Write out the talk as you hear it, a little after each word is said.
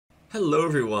Hello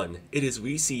everyone, it is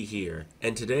Weesee here,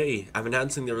 and today I'm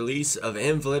announcing the release of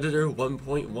AnvilEditor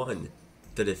 1.1,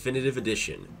 the Definitive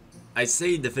Edition. I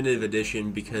say Definitive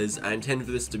Edition because I intend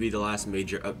for this to be the last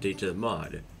major update to the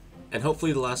mod, and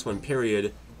hopefully the last one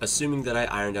period, assuming that I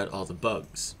ironed out all the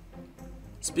bugs.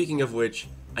 Speaking of which,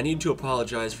 I need to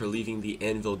apologize for leaving the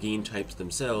Anvil game types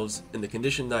themselves in the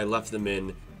condition that I left them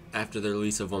in after the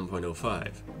release of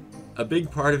 1.05. A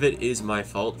big part of it is my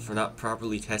fault for not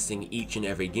properly testing each and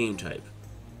every game type.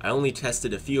 I only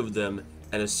tested a few of them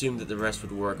and assumed that the rest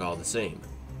would work all the same.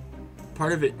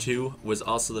 Part of it too was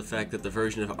also the fact that the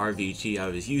version of RVT I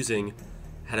was using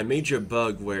had a major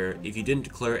bug where if you didn't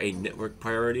declare a network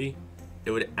priority,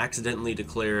 it would accidentally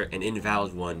declare an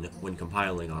invalid one when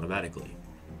compiling automatically.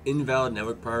 Invalid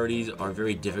network priorities are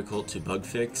very difficult to bug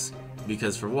fix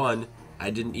because for one, I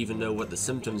didn't even know what the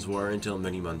symptoms were until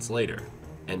many months later.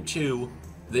 And two,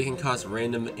 they can cause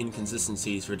random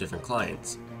inconsistencies for different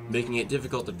clients, making it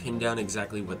difficult to pin down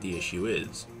exactly what the issue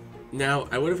is. Now,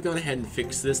 I would have gone ahead and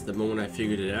fixed this the moment I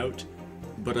figured it out,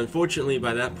 but unfortunately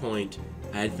by that point,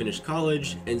 I had finished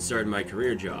college and started my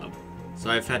career job, so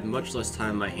I've had much less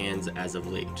time on my hands as of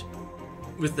late.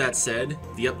 With that said,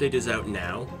 the update is out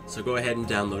now, so go ahead and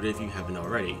download it if you haven't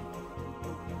already.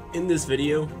 In this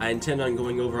video, I intend on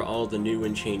going over all the new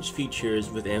and changed features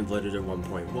with AnvilEditor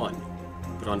 1.1.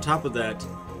 But on top of that,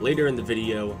 later in the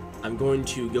video, I'm going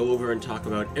to go over and talk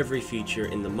about every feature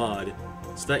in the mod,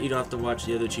 so that you don't have to watch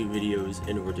the other two videos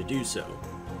in order to do so,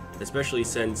 especially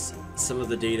since some of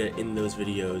the data in those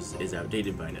videos is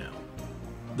outdated by now.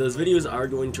 Those videos are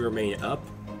going to remain up,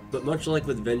 but much like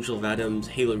with Vengeful Vadam's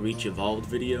Halo Reach Evolved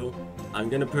video, I'm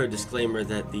going to put a disclaimer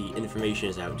that the information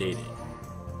is outdated.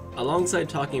 Alongside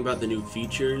talking about the new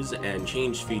features and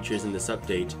changed features in this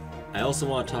update, I also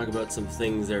want to talk about some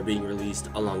things that are being released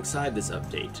alongside this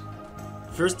update.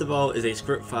 First of all is a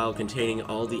script file containing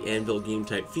all the Anvil game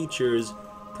type features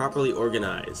properly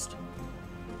organized.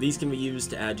 These can be used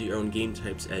to add to your own game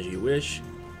types as you wish.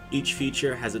 Each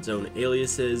feature has its own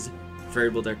aliases,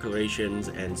 variable declarations,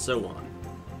 and so on.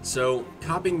 So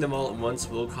copying them all at once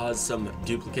will cause some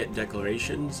duplicate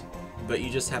declarations, but you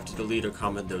just have to delete or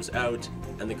comment those out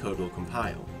and the code will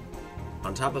compile.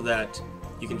 On top of that,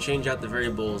 you can change out the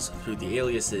variables through the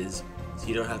aliases, so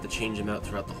you don't have to change them out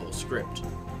throughout the whole script.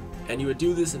 And you would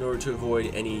do this in order to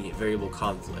avoid any variable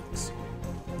conflicts.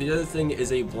 The other thing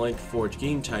is a blank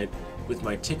forge-gametype with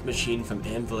my tick machine from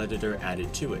AnvilEditor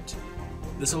added to it.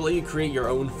 This will let you create your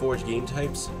own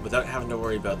forge-gametypes without having to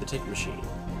worry about the tick machine.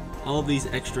 All of these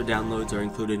extra downloads are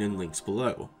included in links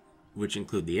below, which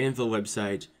include the Anvil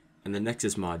website and the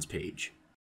Nexus mods page.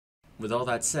 With all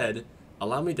that said,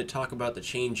 allow me to talk about the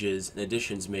changes and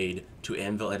additions made to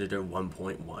AnvilEditor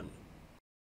 1.1.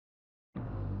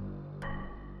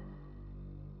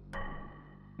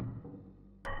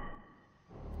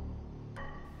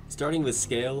 Starting with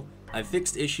scale, I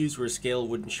fixed issues where scale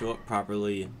wouldn't show up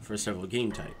properly for several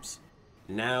game types.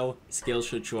 Now, scale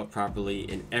should show up properly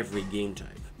in every game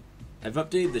type. I've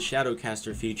updated the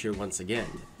Shadowcaster feature once again.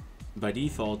 By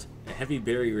default, a heavy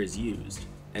barrier is used,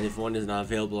 and if one is not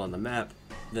available on the map,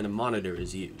 then a monitor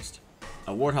is used.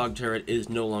 A Warthog turret is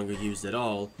no longer used at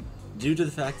all, due to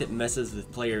the fact it messes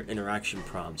with player interaction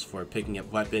prompts for picking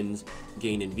up weapons,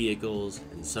 gaining vehicles,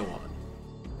 and so on.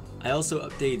 I also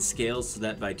updated scales so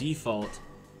that by default,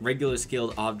 regular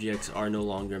scaled objects are no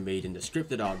longer made into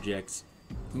scripted objects,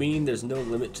 meaning there's no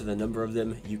limit to the number of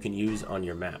them you can use on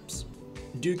your maps.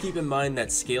 Do keep in mind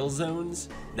that scale zones,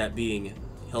 that being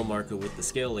hill marker with the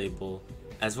scale label,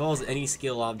 as well as any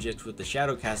scale objects with the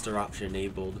Shadowcaster option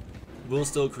enabled, will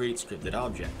still create scripted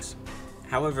objects.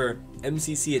 However,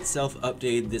 MCC itself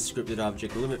updated this scripted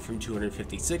object limit from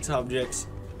 256 objects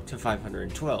to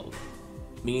 512,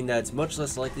 meaning that it's much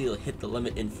less likely to hit the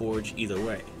limit in Forge either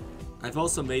way. I've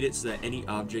also made it so that any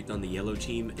object on the yellow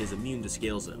team is immune to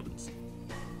scale zones.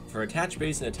 For attach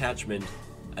base and attachment,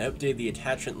 I updated the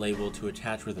attachment label to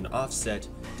attach with an offset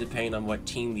depending on what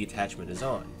team the attachment is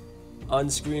on. On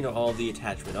screen are all the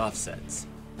attachment offsets,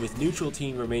 with neutral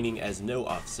team remaining as no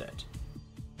offset.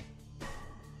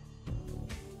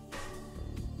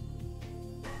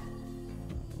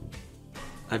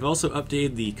 I've also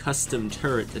updated the custom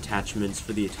turret attachments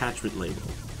for the attachment label,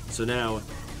 so now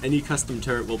any custom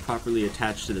turret will properly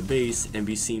attach to the base and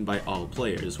be seen by all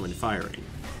players when firing.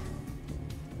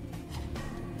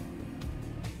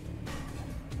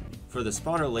 For the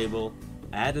spawner label,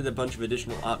 I added a bunch of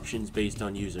additional options based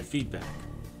on user feedback.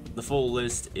 The full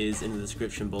list is in the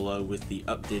description below with the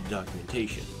updated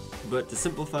documentation. But to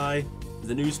simplify,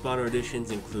 the new spawner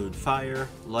additions include fire,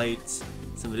 lights,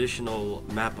 some additional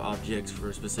map objects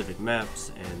for specific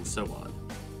maps, and so on.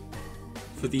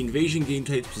 For the invasion game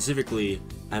type specifically,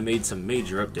 I made some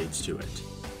major updates to it.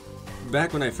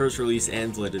 Back when I first released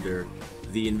AnvilEditor,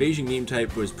 the invasion game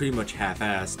type was pretty much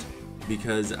half-assed,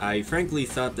 because I frankly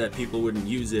thought that people wouldn't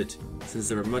use it since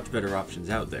there were much better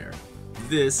options out there.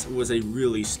 This was a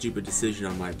really stupid decision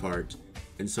on my part,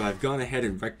 and so I've gone ahead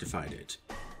and rectified it.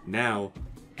 Now,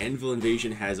 Anvil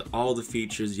Invasion has all the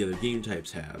features the other game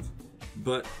types have,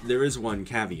 but there is one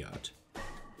caveat.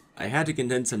 I had to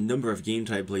condense a number of game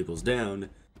type labels down,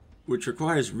 which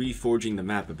requires reforging the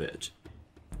map a bit.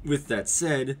 With that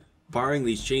said, barring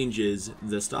these changes,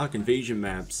 the stock invasion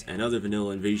maps and other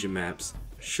vanilla invasion maps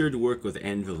should work with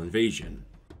Anvil Invasion.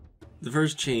 The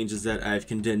first change is that I've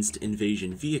condensed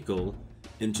Invasion Vehicle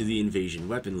into the Invasion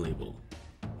Weapon label.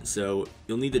 So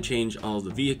you'll need to change all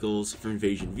the vehicles from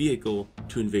Invasion Vehicle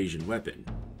to Invasion Weapon.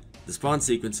 The spawn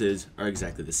sequences are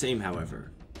exactly the same,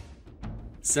 however.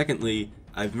 Secondly,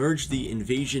 I've merged the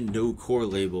Invasion No Core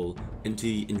label into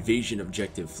the Invasion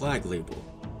Objective Flag label.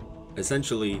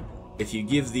 Essentially, if you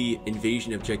give the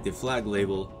Invasion Objective Flag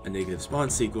label a negative spawn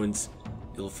sequence,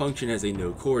 it'll function as a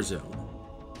no core zone.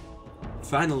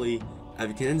 Finally,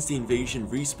 I've condensed the invasion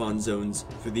respawn zones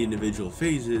for the individual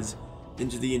phases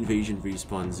into the invasion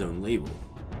respawn zone label.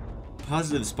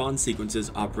 Positive spawn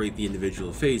sequences operate the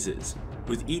individual phases,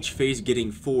 with each phase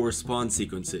getting 4 spawn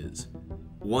sequences,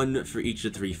 1 for each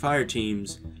of the 3 fire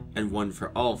teams, and 1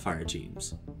 for all fire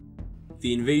teams.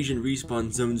 The invasion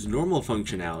respawn zone's normal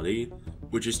functionality,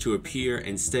 which is to appear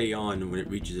and stay on when it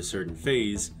reaches a certain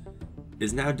phase,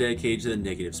 is now dedicated to the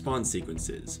negative spawn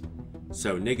sequences.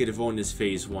 So -1 is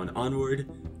phase 1 onward,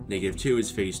 -2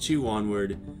 is phase 2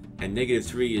 onward, and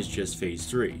 -3 is just phase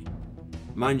 3.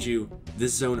 Mind you,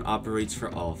 this zone operates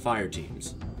for all fire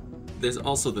teams. There's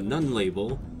also the None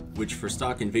label, which for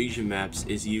stock invasion maps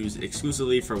is used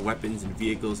exclusively for weapons and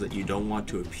vehicles that you don't want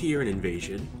to appear in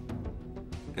Invasion.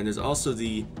 And there's also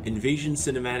the Invasion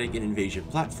Cinematic and Invasion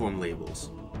Platform labels.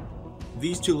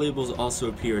 These two labels also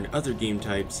appear in other game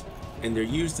types, and they're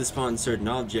used to spawn certain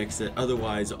objects that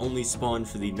otherwise only spawn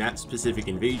for the map-specific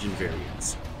invasion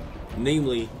variants,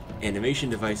 namely animation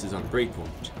devices on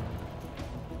Breakpoint.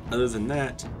 Other than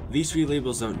that, these 3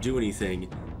 labels don't do anything,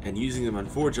 and using them on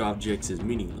Forge objects is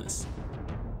meaningless.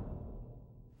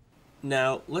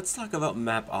 Now, let's talk about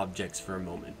map objects for a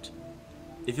moment.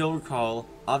 If you'll recall,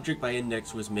 Object by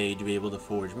Index was made to be able to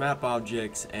forge map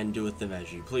objects and do with them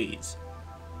as you please.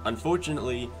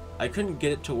 Unfortunately, I couldn't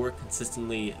get it to work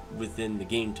consistently within the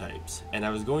game types, and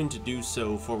I was going to do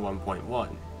so for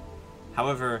 1.1.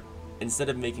 However, instead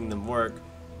of making them work,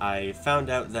 I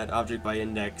found out that Object by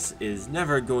Index is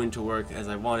never going to work as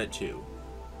I want it to,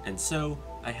 and so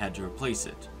I had to replace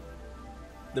it.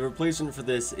 The replacement for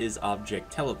this is Object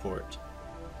Teleport.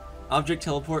 Object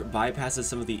Teleport bypasses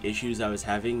some of the issues I was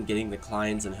having getting the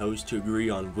clients and hosts to agree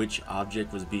on which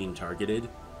object was being targeted,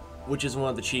 which is one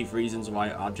of the chief reasons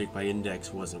why Object by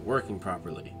Index wasn't working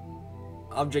properly.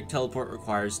 Object Teleport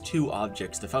requires 2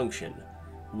 objects to function,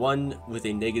 one with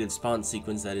a negative spawn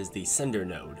sequence that is the sender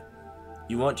node.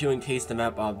 You want to encase the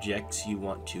map objects you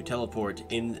want to teleport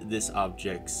in this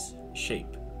object's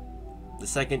shape. The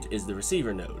second is the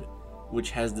receiver node,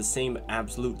 which has the same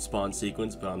absolute spawn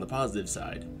sequence but on the positive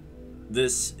side.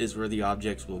 This is where the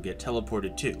objects will get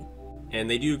teleported to, and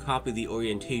they do copy the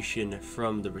orientation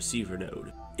from the receiver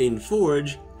node. In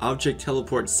Forge, Object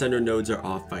Teleport sender nodes are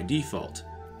off by default,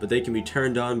 but they can be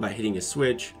turned on by hitting a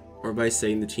switch or by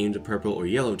setting the team to purple or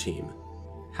yellow team.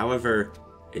 However,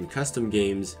 in custom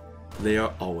games, they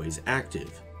are always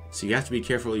active, so you have to be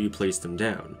careful you place them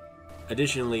down.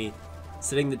 Additionally,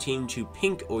 setting the team to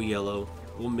pink or yellow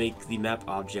will make the map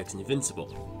objects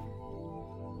invincible.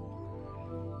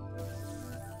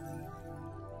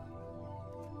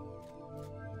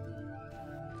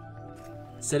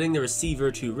 Setting the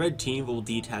receiver to red team will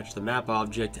detach the map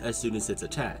object as soon as it's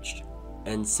attached,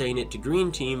 and setting it to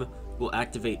green team will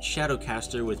activate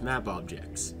Shadowcaster with map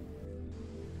objects.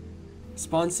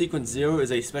 Spawn Sequence 0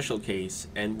 is a special case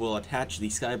and will attach the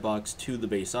skybox to the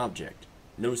base object,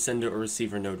 no sender or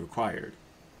receiver node required.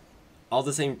 All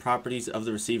the same properties of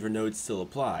the receiver node still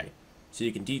apply, so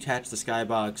you can detach the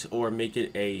skybox or make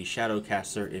it a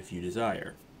Shadowcaster if you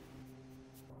desire.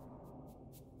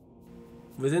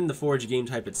 Within the Forge game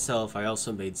type itself, I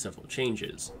also made several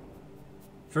changes.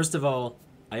 First of all,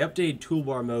 I updated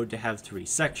toolbar mode to have 3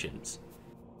 sections.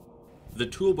 The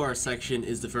toolbar section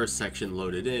is the first section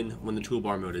loaded in when the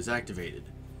toolbar mode is activated,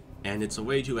 and it's a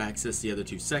way to access the other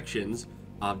 2 sections,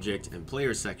 object and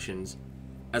player sections,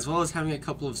 as well as having a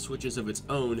couple of switches of its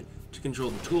own to control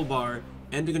the toolbar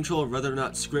and to control whether or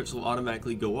not scripts will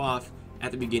automatically go off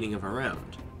at the beginning of a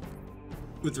round.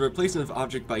 With the replacement of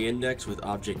object by index with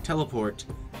object teleport,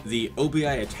 the OBI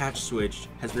attach switch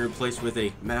has been replaced with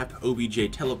a map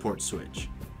obj teleport switch,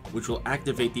 which will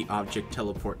activate the object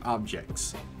teleport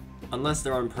objects, unless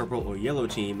they're on purple or yellow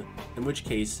team, in which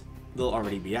case they'll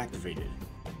already be activated.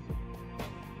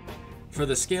 For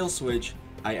the scale switch,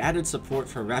 I added support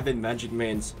for Rabid Magic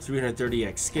Man's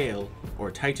 330x scale, or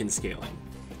Titan scaling.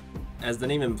 As the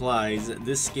name implies,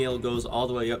 this scale goes all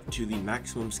the way up to the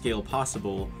maximum scale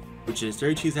possible, which is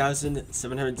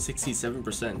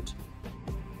 32,767%.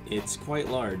 It's quite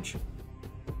large.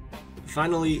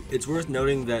 Finally, it's worth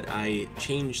noting that I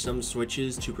changed some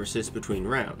switches to persist between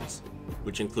rounds,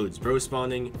 which includes bro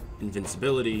spawning,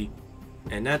 invincibility,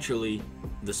 and naturally,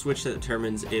 the switch that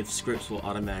determines if scripts will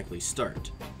automatically start.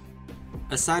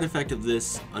 A side effect of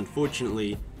this,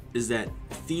 unfortunately, is that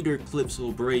theater clips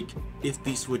will break if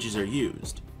these switches are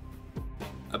used.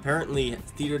 Apparently,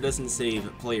 theater doesn't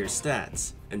save player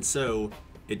stats, and so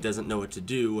it doesn't know what to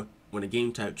do when a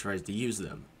game type tries to use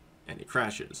them, and it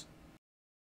crashes.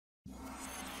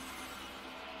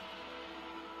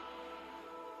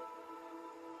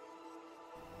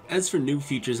 As for new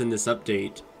features in this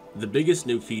update, the biggest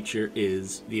new feature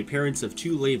is the appearance of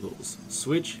two labels,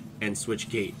 switch and switch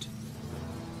gate.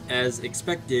 As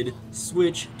expected,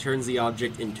 switch turns the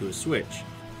object into a switch,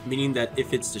 meaning that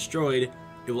if it's destroyed,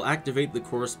 it will activate the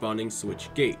corresponding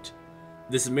switch gate.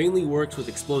 This mainly works with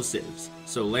explosives,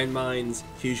 so landmines,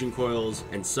 fusion coils,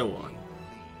 and so on.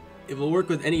 It will work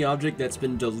with any object that's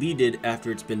been deleted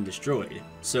after it's been destroyed,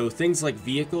 so things like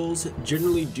vehicles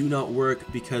generally do not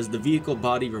work because the vehicle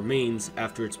body remains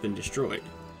after it's been destroyed.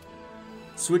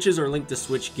 Switches are linked to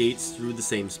switch gates through the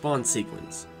same spawn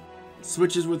sequence.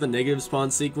 Switches with a negative spawn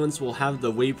sequence will have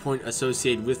the waypoint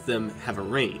associated with them have a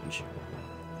range.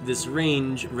 This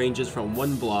range ranges from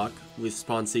 1 block, with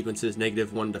spawn sequences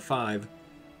 -1 to 5,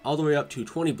 all the way up to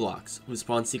 20 blocks, with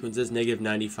spawn sequences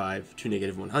 -95 to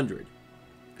 -100.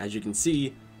 As you can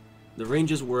see, the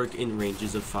ranges work in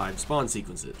ranges of 5 spawn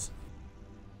sequences.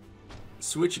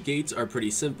 Switch gates are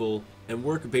pretty simple, and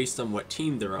work based on what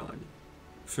team they're on.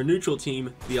 For neutral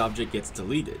team, the object gets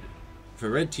deleted.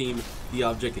 For red team, the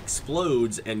object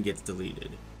explodes and gets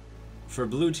deleted. For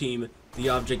blue team, the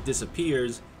object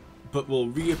disappears, but will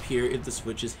reappear if the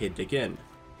switch is hit again.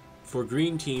 For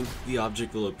green team, the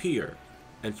object will appear,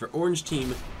 and for orange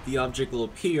team, the object will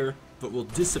appear, but will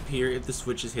disappear if the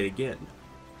switch is hit again.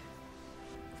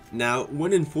 Now,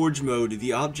 when in Forge mode,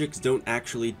 the objects don't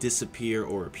actually disappear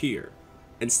or appear.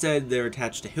 Instead, they're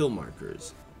attached to hill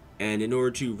markers, and in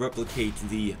order to replicate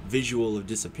the visual of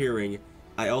disappearing,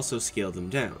 I also scaled them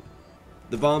down.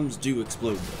 The bombs do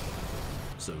explode though,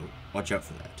 so watch out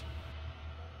for that.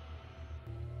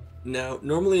 Now,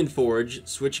 normally in Forge,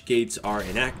 switch gates are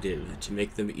inactive to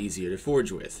make them easier to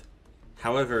forge with.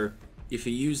 However, if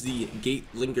you use the Gate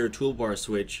Linger toolbar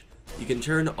switch, you can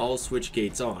turn all switch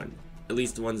gates on, at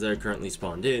least the ones that are currently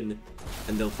spawned in,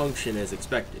 and they'll function as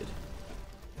expected.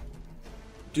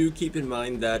 Do keep in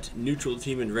mind that neutral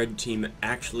team and red team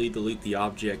actually delete the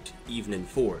object even in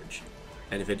Forge,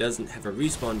 and if it doesn't have a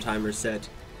respawn timer set,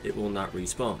 it will not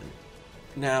respawn.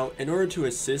 Now, in order to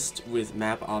assist with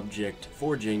map object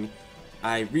forging,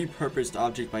 I repurposed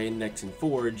object by index in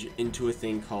Forge into a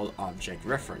thing called object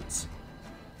reference.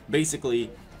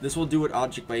 Basically, this will do what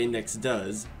object by index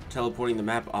does, teleporting the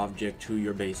map object to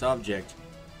your base object,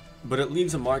 but it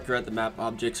leaves a marker at the map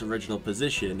object's original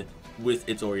position with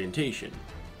its orientation,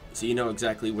 so you know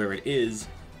exactly where it is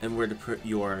and where to put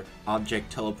your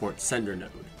object teleport sender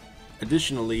node.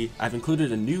 Additionally, I've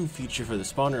included a new feature for the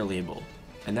spawner label,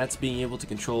 and that's being able to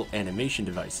control animation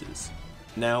devices.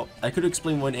 Now, I could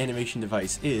explain what an animation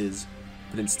device is,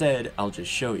 but instead I'll just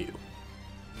show you.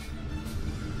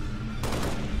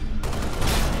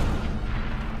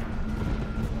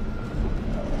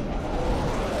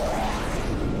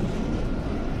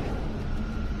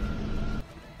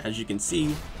 As you can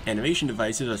see, animation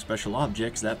devices are special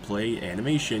objects that play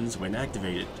animations when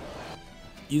activated.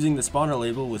 Using the spawner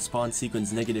label with spawn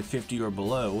sequence -50 or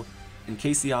below, in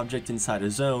case the object inside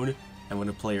a zone, and when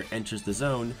a player enters the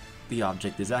zone, the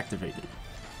object is activated.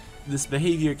 This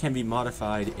behavior can be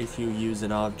modified if you use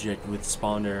an object with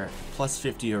spawner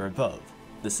 +50 or above,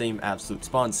 the same absolute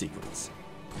spawn sequence.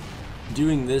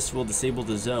 Doing this will disable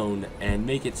the zone and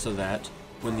make it so that,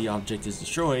 when the object is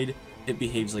destroyed, it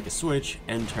behaves like a switch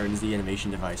and turns the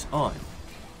animation device on.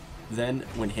 Then,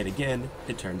 when hit again,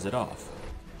 it turns it off.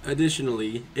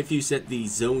 Additionally, if you set the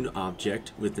zone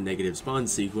object with the negative spawn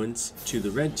sequence to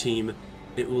the red team,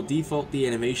 it will default the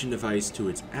animation device to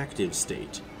its active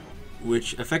state,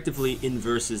 which effectively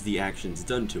inverses the actions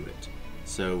done to it.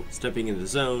 So, stepping in the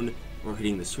zone, or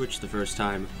hitting the switch the first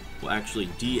time will actually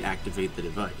deactivate the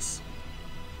device.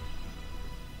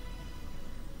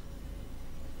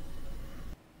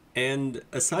 And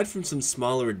aside from some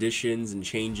smaller additions and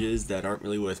changes that aren't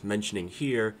really worth mentioning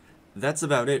here, that's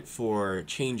about it for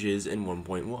changes in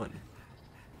 1.1.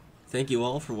 Thank you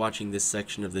all for watching this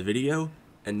section of the video,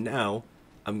 and now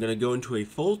I'm going to go into a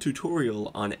full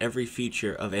tutorial on every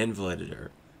feature of AnvilEditor,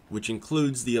 which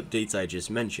includes the updates I just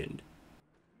mentioned.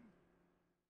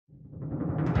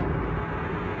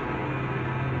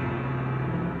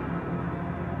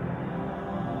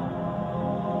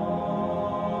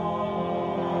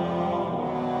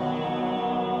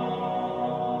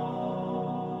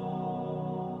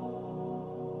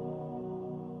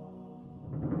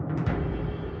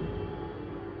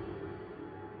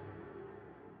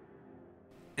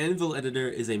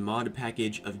 AnvilEditor is a mod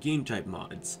package of gametype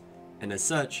mods, and as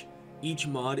such, each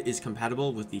mod is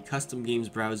compatible with the custom games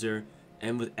browser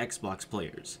and with Xbox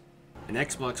players. And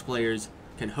Xbox players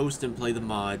can host and play the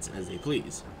mods as they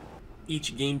please.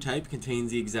 Each game type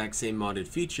contains the exact same modded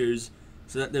features,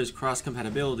 so that there's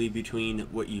cross-compatibility between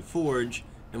what you forge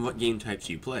and what game types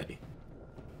you play.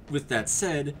 With that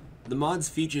said, the mod's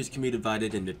features can be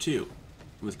divided into two,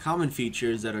 with common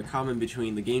features that are common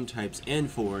between the game types and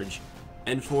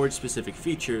forge-specific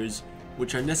features,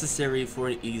 which are necessary for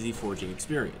an easy forging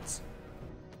experience.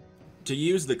 To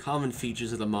use the common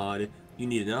features of the mod, you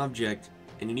need an object,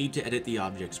 and you need to edit the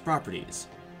object's properties.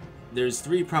 There's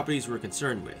three properties we're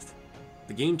concerned with: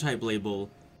 the game type label,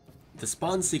 the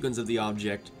spawn sequence of the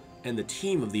object, and the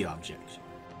team of the object.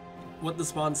 What the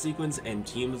spawn sequence and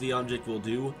team of the object will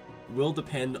do will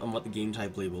depend on what the game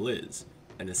type label is,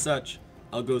 and as such,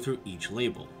 I'll go through each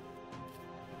label.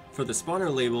 For the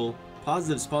spawner label,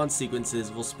 positive spawn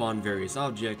sequences will spawn various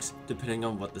objects depending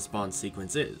on what the spawn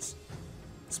sequence is.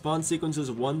 Spawn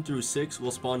sequences 1 through 6 will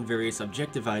spawn various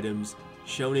objective items,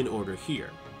 shown in order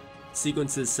here.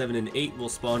 Sequences 7 and 8 will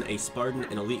spawn a Spartan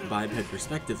and Elite biped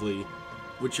respectively,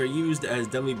 which are used as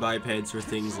dummy bipeds for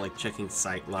things like checking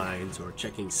sight lines or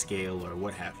checking scale or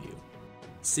what have you.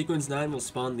 Sequence 9 will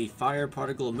spawn the Fire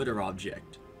Particle Emitter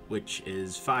object, which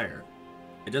is fire.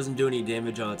 It doesn't do any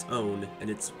damage on its own, and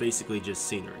it's basically just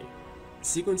scenery.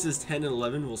 Sequences 10 and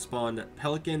 11 will spawn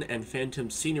Pelican and Phantom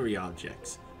scenery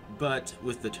objects, but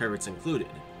with the turrets included.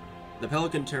 The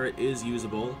Pelican turret is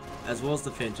usable, as well as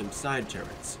the Phantom side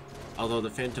turrets, although the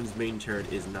Phantom's main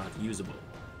turret is not usable.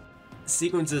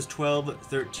 Sequences 12,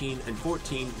 13, and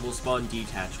 14 will spawn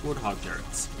detached Warthog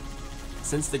turrets.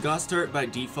 Since the Gauss turret by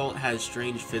default has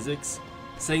strange physics,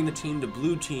 setting the team to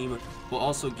blue team will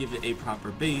also give it a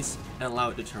proper base and allow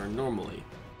it to turn normally.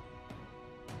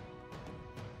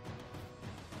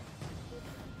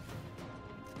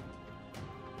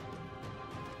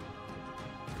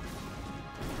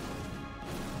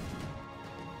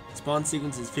 Spawn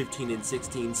sequences 15 and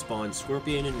 16 spawn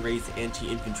Scorpion and Wraith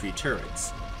anti-infantry turrets,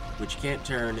 which can't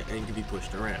turn and can be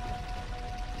pushed around.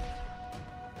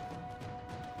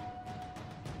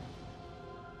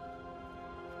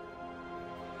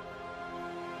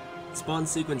 Spawn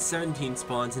sequence 17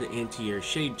 spawns an anti-air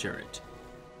shade turret.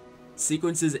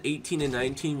 Sequences 18 and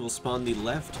 19 will spawn the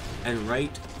left and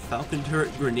right Falcon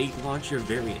turret grenade launcher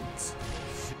variants.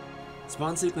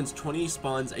 Spawn sequence 20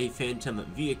 spawns a Phantom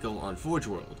vehicle on Forge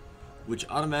World, which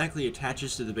automatically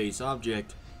attaches to the base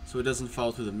object so it doesn't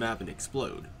fall through the map and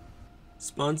explode.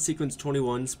 Spawn sequence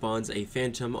 21 spawns a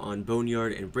Phantom on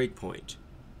Boneyard and Breakpoint.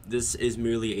 This is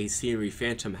merely a scenery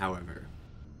Phantom, however.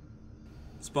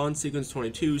 Spawn sequence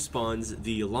 22 spawns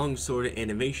the Longsword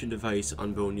animation device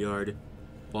on Boneyard,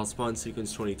 while spawn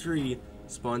sequence 23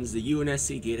 spawns the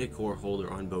UNSC data core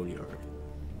holder on Boneyard.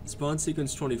 Spawn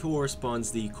sequence 24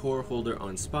 spawns the core holder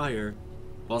on Spire,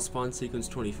 while spawn sequence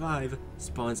 25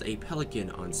 spawns a Pelican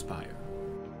on Spire.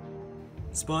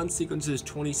 Spawn sequences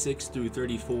 26 through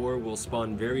 34 will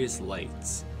spawn various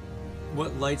lights.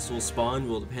 What lights will spawn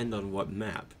will depend on what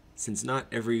map, since not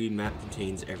every map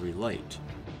contains every light.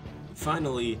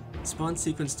 Finally, spawn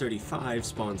sequence 35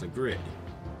 spawns a grid.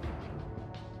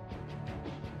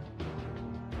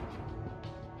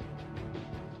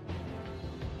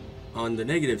 On the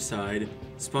negative side,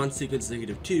 spawn sequence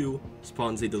 -2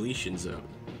 spawns a deletion zone.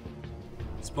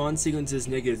 Spawn sequences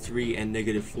 -3 and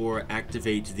 -4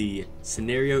 activate the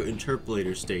scenario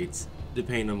interpolator states,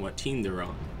 depending on what team they're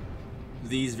on.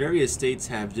 These various states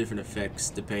have different effects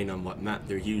depending on what map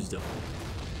they're used on.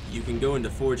 You can go into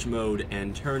Forge mode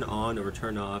and turn on or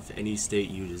turn off any state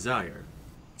you desire,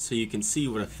 so you can see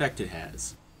what effect it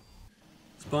has.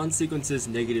 Spawn sequences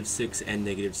 -6 and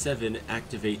 -7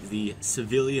 activate the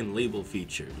civilian label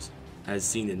features, as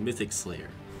seen in Mythic Slayer.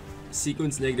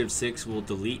 Sequence -6 will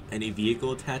delete any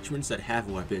vehicle attachments that have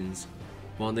weapons,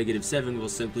 while -7 will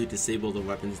simply disable the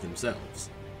weapons themselves.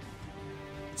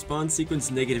 Spawn sequence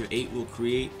 -8 will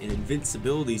create an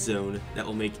invincibility zone that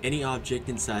will make any object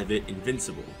inside of it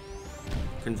invincible.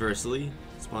 Conversely,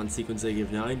 spawn sequence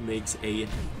 -9 makes a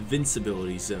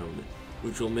vincibility zone,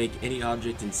 which will make any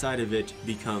object inside of it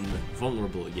become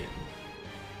vulnerable again.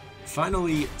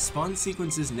 Finally, spawn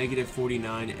sequences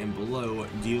 -49 and below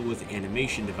deal with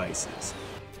animation devices.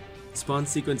 Spawn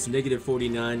sequence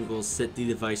 -49 will set the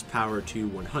device power to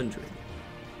 100.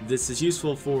 This is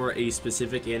useful for a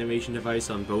specific animation device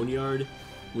on Boneyard,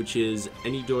 which is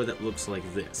any door that looks like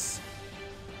this.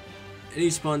 Any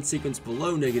spawn sequence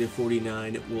below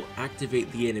 -49 will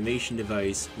activate the animation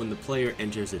device when the player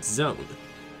enters its zone.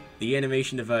 The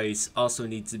animation device also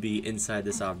needs to be inside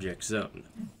this object zone.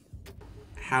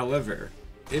 However,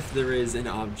 if there is an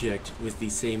object with the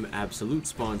same absolute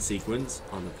spawn sequence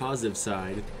on the positive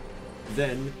side,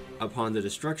 then, upon the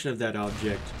destruction of that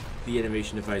object, the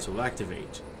animation device will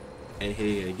activate, and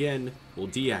hitting it again will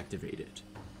deactivate it.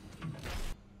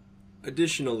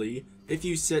 Additionally, if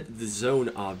you set the zone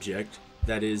object,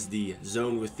 that is the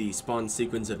zone with the spawn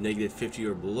sequence of -50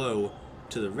 or below,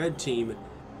 to the red team,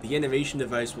 the animation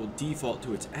device will default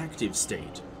to its active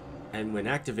state, and when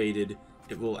activated,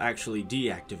 it will actually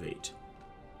deactivate.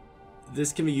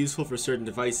 This can be useful for certain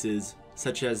devices,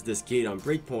 such as this gate on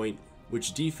breakpoint,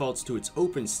 which defaults to its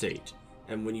open state,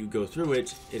 and when you go through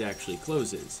it, it actually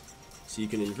closes. So you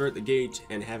can invert the gate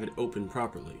and have it open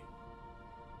properly.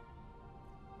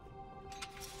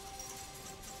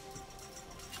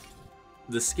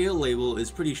 The scale label is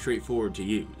pretty straightforward to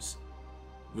use.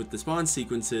 With the spawn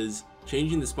sequences,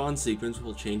 changing the spawn sequence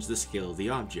will change the scale of the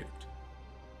object.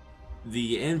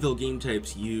 The Anvil game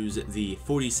types use the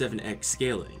 47x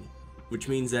scaling, which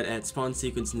means that at spawn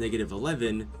sequence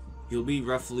 -11, you'll be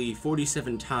roughly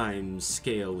 47 times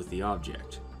scale with the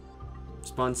object.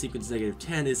 Spawn sequence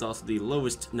 -10 is also the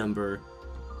lowest number,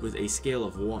 with a scale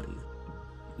of 1.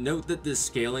 Note that this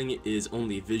scaling is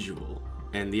only visual,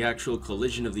 and the actual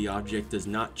collision of the object does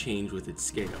not change with its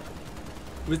scale.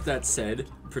 With that said,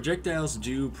 projectiles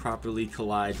do properly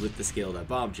collide with the scaled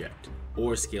up object,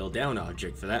 or scaled down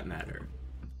object for that matter.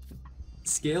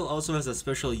 Scale also has a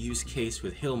special use case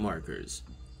with hill markers.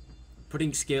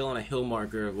 Putting scale on a hill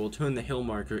marker will turn the hill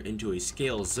marker into a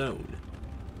scale zone,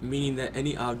 meaning that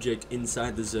any object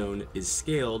inside the zone is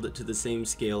scaled to the same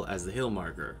scale as the hill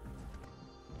marker.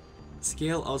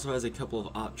 Scale also has a couple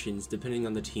of options depending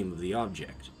on the team of the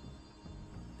object.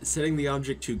 Setting the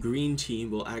object to green team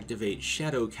will activate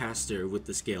Shadow Caster with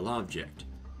the scale object,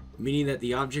 meaning that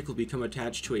the object will become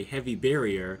attached to a heavy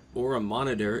barrier or a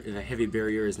monitor if a heavy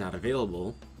barrier is not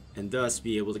available, and thus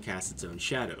be able to cast its own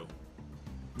shadow.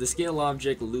 The scale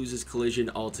object loses collision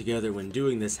altogether when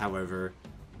doing this, however,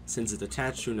 since it's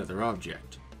attached to another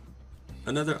object.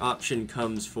 Another option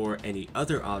comes for any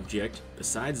other object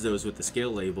besides those with the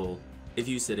scale label if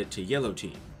you set it to yellow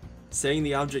team. Setting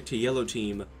the object to yellow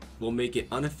team will make it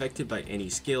unaffected by any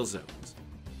scale zones.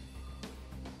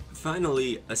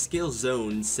 Finally, a scale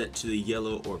zone set to the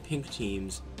yellow or pink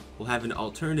teams will have an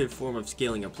alternative form of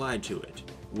scaling applied to it,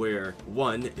 where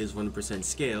 1 is 1%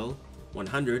 scale,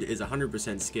 100 is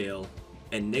 100% scale,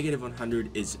 and -100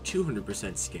 is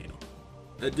 200% scale.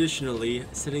 Additionally,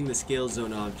 setting the scale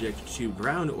zone object to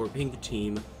brown or pink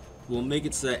team will make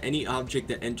it so that any object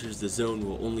that enters the zone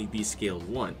will only be scaled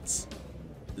once.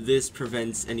 This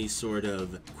prevents any sort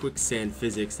of quicksand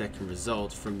physics that can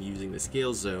result from using the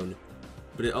scale zone,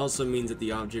 but it also means that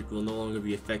the object will no longer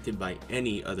be affected by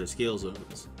any other scale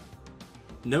zones.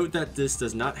 Note that this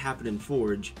does not happen in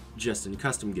Forge, just in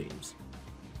custom games.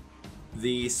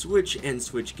 The switch and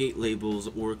switch gate labels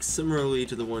work similarly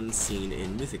to the ones seen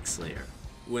in Mythic Slayer.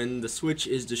 When the switch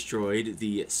is destroyed,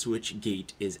 the switch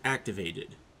gate is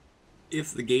activated.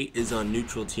 If the gate is on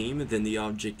neutral team, then the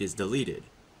object is deleted.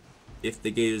 If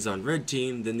the gate is on red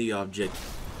team, then the object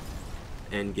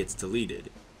gets deleted.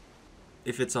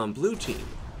 If it's on blue team,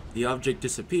 the object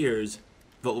disappears,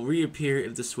 but will reappear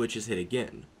if the switch is hit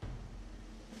again.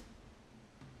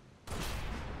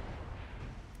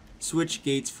 Switch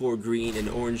gates for green and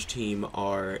orange team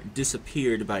are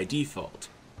disappeared by default,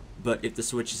 but if the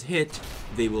switch is hit,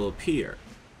 they will appear,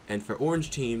 and for orange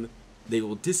team, they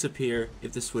will disappear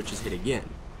if the switch is hit again.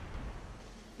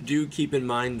 Do keep in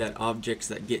mind that objects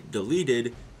that get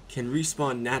deleted can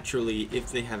respawn naturally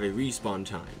if they have a respawn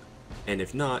time, and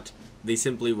if not, they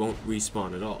simply won't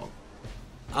respawn at all.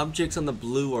 Objects on the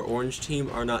blue or orange team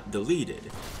are not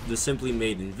deleted, they're simply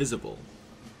made invisible.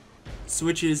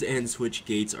 Switches and switch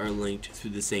gates are linked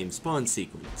through the same spawn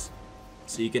sequence.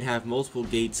 so you can have multiple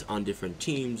gates on different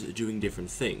teams doing different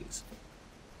things.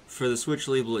 For the switch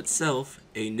label itself,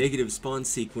 a negative spawn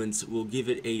sequence will give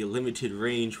it a limited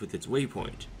range with its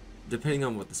waypoint, depending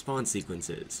on what the spawn sequence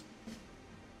is.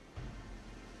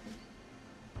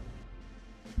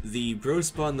 The bro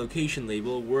spawn location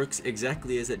label works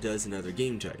exactly as it does in other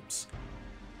game types.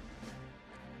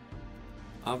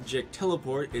 Object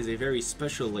teleport is a very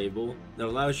special label that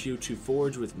allows you to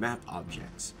forge with map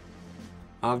objects.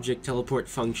 Object teleport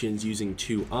functions using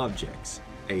two objects,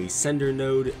 a sender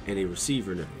node and a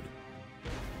receiver node.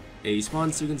 A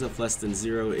spawn sequence of less than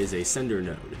 0 is a sender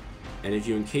node, and if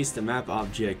you encase the map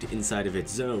object inside of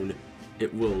its zone,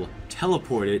 it will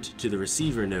teleport it to the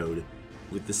receiver node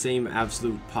with the same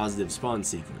absolute positive spawn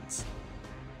sequence.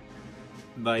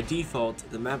 By default,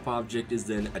 the map object is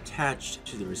then attached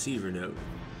to the receiver node,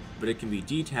 but it can be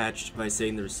detached by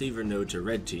setting the receiver node to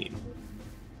red team.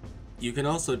 You can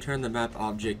also turn the map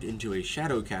object into a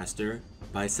shadow caster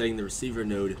by setting the receiver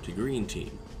node to green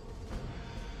team.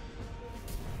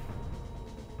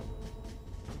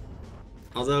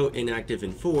 Although inactive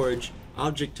in Forge,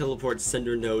 object teleport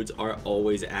sender nodes are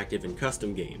always active in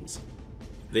custom games.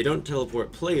 They don't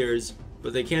teleport players,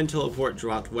 but they can teleport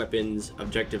dropped weapons,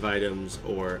 objective items,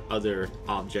 or other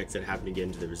objects that happen to get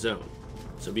into their zone,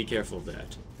 so be careful of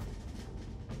that.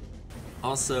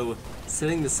 Also,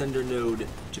 setting the sender node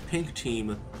to pink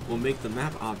team will make the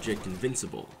map object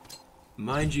invincible.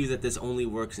 Mind you that this only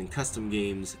works in custom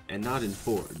games and not in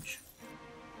Forge.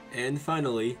 And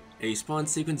finally, a spawn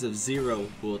sequence of 0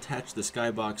 will attach the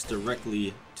skybox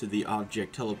directly to the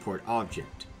object teleport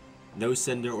object. No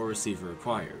sender or receiver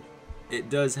required. It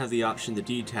does have the option to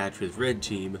detach with red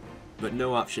team, but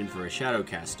no option for a shadow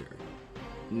caster.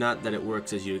 Not that it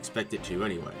works as you'd expect it to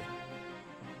anyway.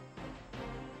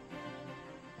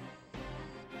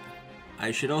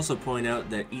 I should also point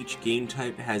out that each game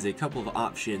type has a couple of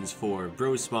options for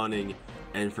bro spawning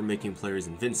and for making players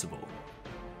invincible.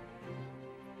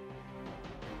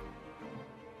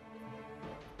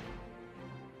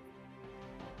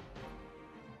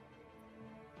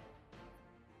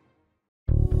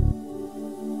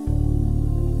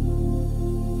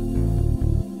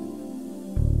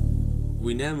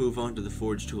 We now move on to the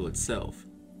Forge tool itself,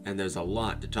 and there's a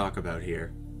lot to talk about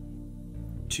here.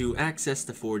 To access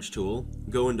the Forge tool,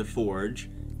 go into Forge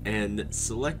and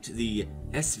select the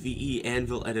SvE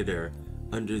AnvilEditor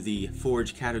under the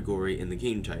Forge category in the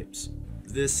game types.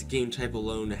 This game type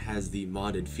alone has the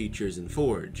modded features in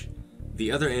Forge. The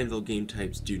other Anvil game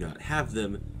types do not have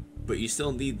them, but you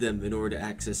still need them in order to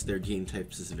access their game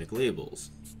type specific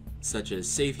labels, such as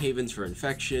safe havens for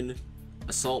infection,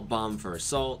 assault bomb for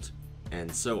assault,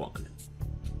 and so on.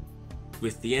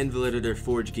 With the AnvilEditor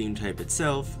Forge game type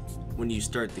itself, when you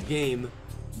start the game,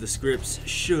 the scripts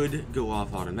should go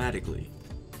off automatically.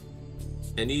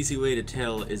 An easy way to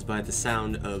tell is by the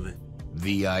sound of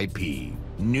VIP,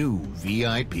 new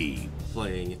VIP,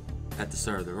 playing at the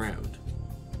start of the round.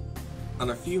 On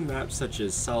a few maps such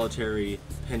as Solitary,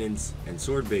 Penance, and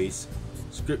Sword Base,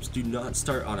 scripts do not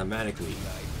start automatically,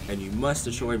 and you must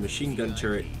destroy a machine gun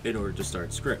turret in order to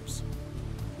start scripts.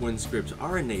 When scripts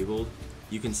are enabled,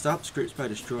 you can stop scripts by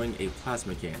destroying a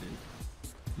plasma cannon.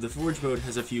 The Forge mode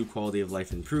has a few quality of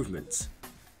life improvements.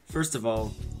 First of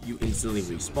all, you instantly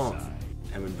respawn,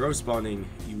 and when bro spawning,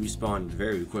 you respawn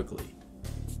very quickly.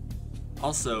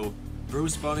 Also, bro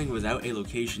spawning without a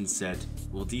location set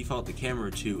will default the camera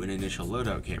to an initial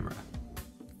loadout camera.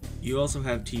 You also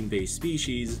have team-based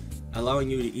species, allowing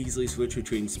you to easily switch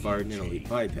between Spartan and Elite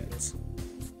bipeds.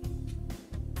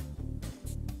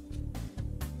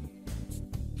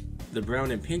 The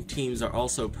brown and pink teams are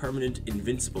also permanent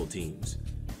invincible teams,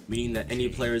 meaning that any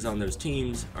players on those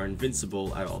teams are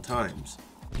invincible at all times,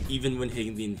 even when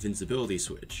hitting the invincibility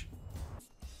switch.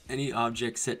 Any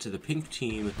object set to the pink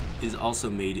team is also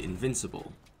made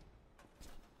invincible.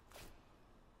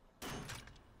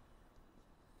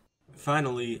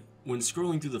 Finally, when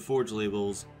scrolling through the Forge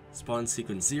labels, spawn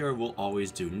sequence 0 will always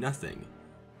do nothing,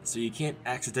 so you can't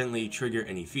accidentally trigger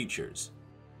any features.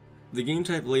 The game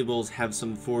type labels have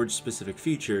some Forge specific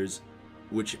features,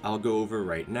 which I'll go over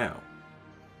right now.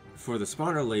 For the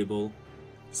spawner label,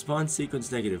 spawn sequence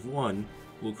 -1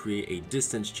 will create a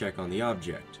distance check on the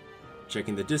object,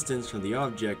 checking the distance from the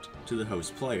object to the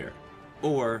host player,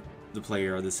 or the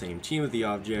player on the same team with the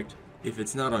object if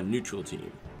it's not on neutral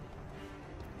team.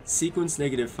 Sequence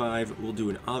 -5 will do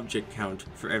an object count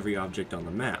for every object on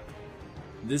the map.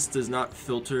 This does not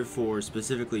filter for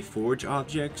specifically Forge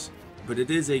objects, but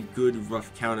it is a good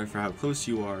rough counter for how close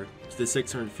you are to the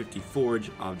 650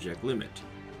 Forge object limit.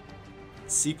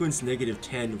 Sequence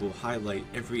 -10 will highlight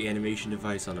every animation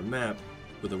device on a map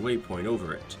with a waypoint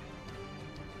over it.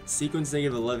 Sequence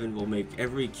 -11 will make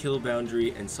every kill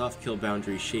boundary and soft kill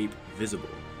boundary shape visible.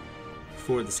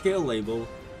 For the scale label,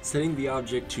 setting the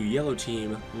object to yellow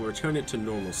team will return it to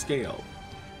normal scale.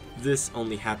 This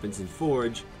only happens in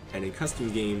Forge, and in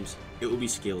custom games, it will be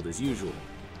scaled as usual.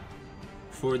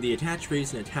 For the attach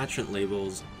base and attachment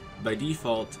labels, by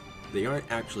default, they aren't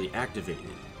actually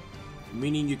activated,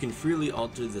 meaning you can freely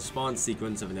alter the spawn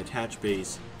sequence of an attach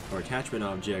base or attachment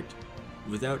object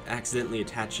without accidentally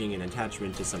attaching an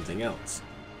attachment to something else.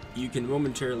 You can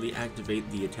momentarily activate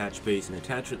the attach base and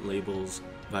attachment labels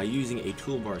by using a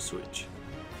toolbar switch.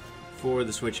 For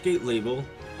the switch gate label,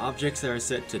 objects that are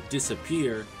set to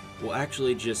disappear will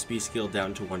actually just be scaled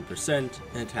down to 1%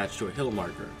 and attached to a hill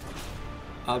marker.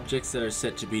 Objects that are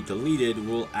set to be deleted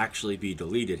will actually be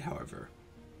deleted, however.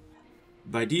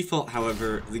 By default,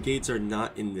 however, the gates are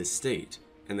not in this state,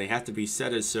 and they have to be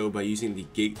set as so by using the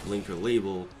gate linker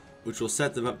label, which will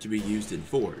set them up to be used in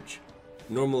Forge.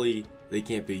 Normally, they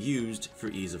can't be used for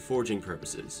ease of forging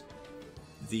purposes.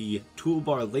 The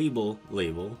toolbar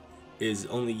label is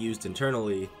only used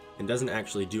internally and doesn't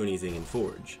actually do anything in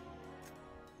Forge.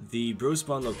 The bro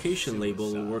spawn location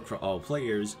label will work for all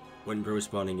players when bro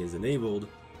spawning is enabled,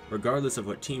 regardless of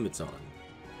what team it's on,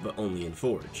 but only in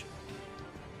Forge.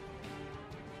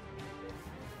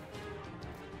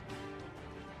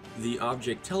 The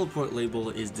object teleport label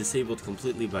is disabled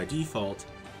completely by default,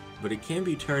 but it can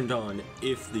be turned on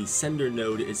if the sender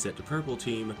node is set to purple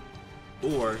team,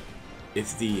 or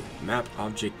if the map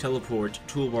object teleport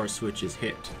toolbar switch is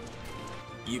hit.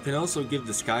 You can also give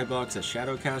the skybox a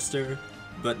shadowcaster,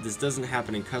 but this doesn't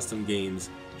happen in custom games,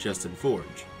 just in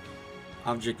Forge.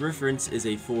 Object reference is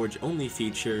a Forge-only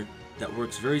feature that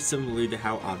works very similarly to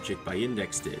how Object by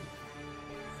Index did.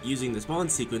 Using the spawn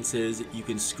sequences, you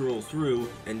can scroll through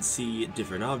and see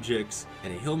different objects,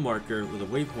 and a hill marker with a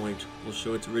waypoint will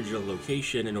show its original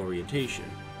location and orientation.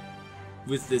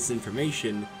 With this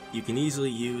information, you can easily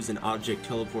use an object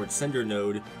teleport sender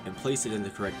node and place it in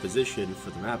the correct position for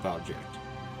the map object.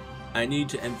 I need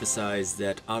to emphasize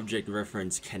that object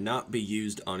reference cannot be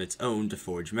used on its own to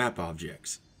forge map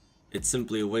objects. It's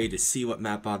simply a way to see what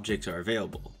map objects are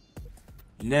available.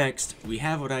 Next, we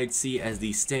have what I'd see as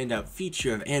the standout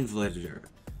feature of AnvilEditor,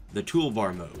 the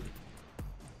toolbar mode.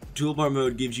 Toolbar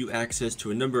mode gives you access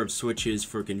to a number of switches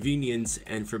for convenience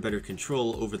and for better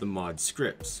control over the mod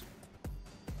scripts.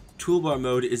 Toolbar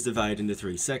mode is divided into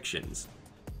 3 sections.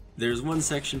 There's one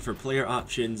section for player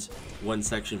options, one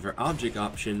section for object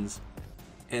options,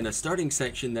 and a starting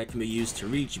section that can be used to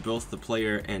reach both the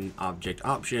player and object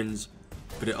options,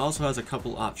 but it also has a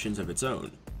couple options of its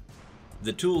own.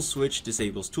 The tool switch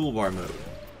disables toolbar mode,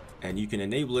 and you can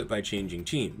enable it by changing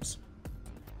teams.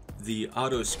 The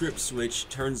auto script switch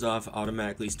turns off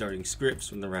automatically starting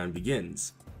scripts when the round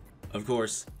begins. Of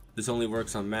course, this only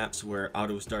works on maps where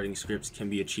auto starting scripts can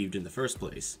be achieved in the first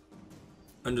place.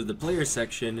 Under the player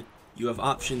section, you have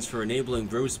options for enabling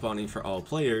bro spawning for all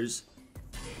players,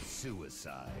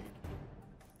 Suicide.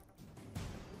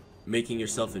 making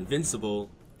yourself invincible,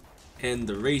 and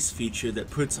the race feature that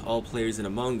puts all players in a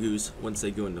mongoose once they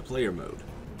go into player mode.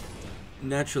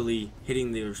 Naturally,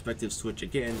 hitting the respective switch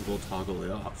again will toggle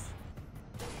it off.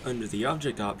 Under the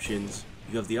object options,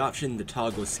 you have the option to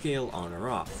toggle scale on or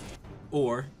off,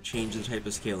 or change the type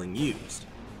of scaling used.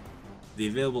 The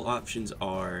available options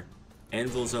are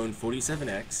Anvil Zone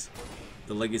 47X,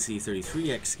 the Legacy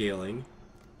 33X scaling,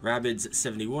 Rabbids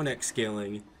 71X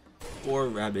scaling, or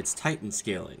Rabbids Titan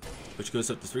scaling, which goes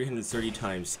up to 330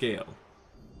 times scale.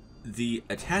 The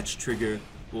attach trigger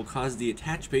will cause the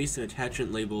attach base and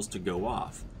attachment labels to go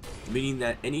off, meaning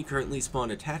that any currently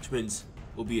spawned attachments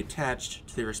will be attached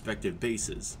to their respective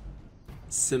bases.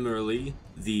 Similarly,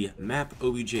 the map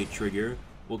OBJ trigger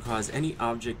will cause any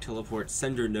object teleport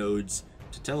sender nodes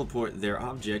to teleport their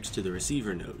objects to the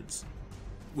receiver nodes.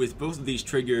 With both of these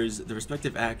triggers, the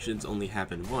respective actions only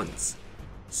happen once,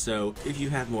 so if you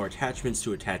have more attachments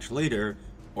to attach later,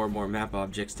 or more map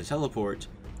objects to teleport,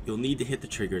 you'll need to hit the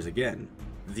triggers again.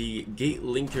 The gate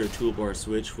linker toolbar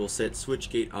switch will set switch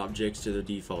gate objects to their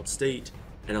default state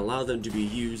and allow them to be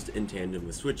used in tandem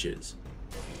with switches.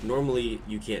 Normally,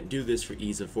 you can't do this for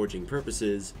ease of forging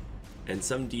purposes, and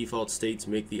some default states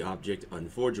make the object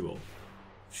unforgeable.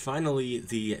 Finally,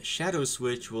 the shadow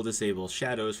switch will disable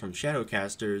shadows from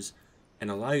shadowcasters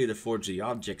and allow you to forge the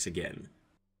objects again.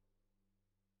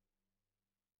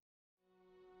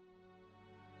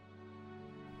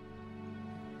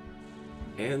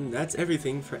 And that's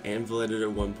everything for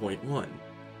AnvilEditor 1.1.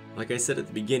 Like I said at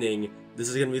the beginning, this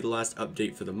is going to be the last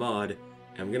update for the mod,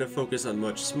 and I'm going to focus on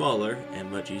much smaller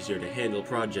and much easier to handle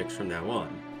projects from now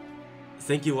on.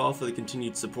 Thank you all for the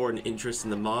continued support and interest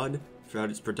in the mod. throughout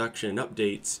its production and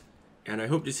updates, and I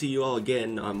hope to see you all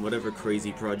again on whatever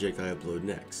crazy project I upload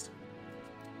next.